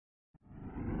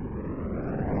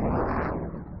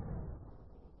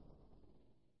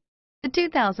The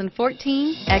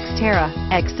 2014 Xterra.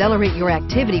 Accelerate your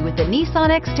activity with the Nissan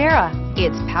Xterra.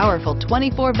 Its powerful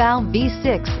 24-valve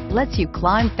V6 lets you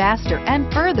climb faster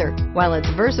and further, while its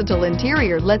versatile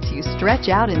interior lets you stretch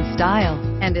out in style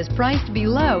and is priced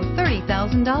below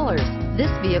 $30,000.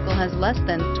 This vehicle has less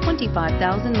than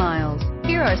 25,000 miles.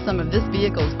 Here are some of this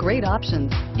vehicle's great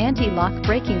options: anti-lock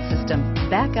braking system,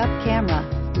 backup camera,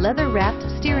 leather-wrapped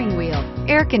steering wheel,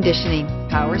 air conditioning,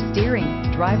 power steering,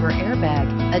 driver airbag,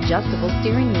 adjustable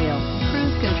steering wheel,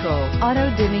 cruise control,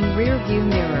 auto-dimming rear view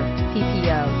mirror,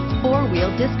 PPO,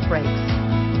 four-wheel disc brakes.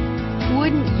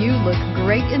 Wouldn't you look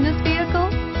great in this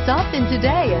vehicle? Stop in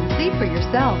today and see for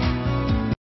yourself.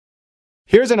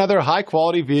 Here's another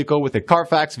high-quality vehicle with a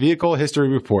Carfax Vehicle History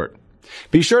Report.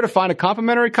 Be sure to find a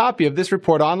complimentary copy of this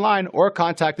report online or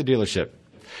contact the dealership.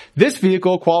 This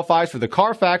vehicle qualifies for the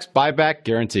Carfax Buyback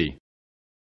Guarantee.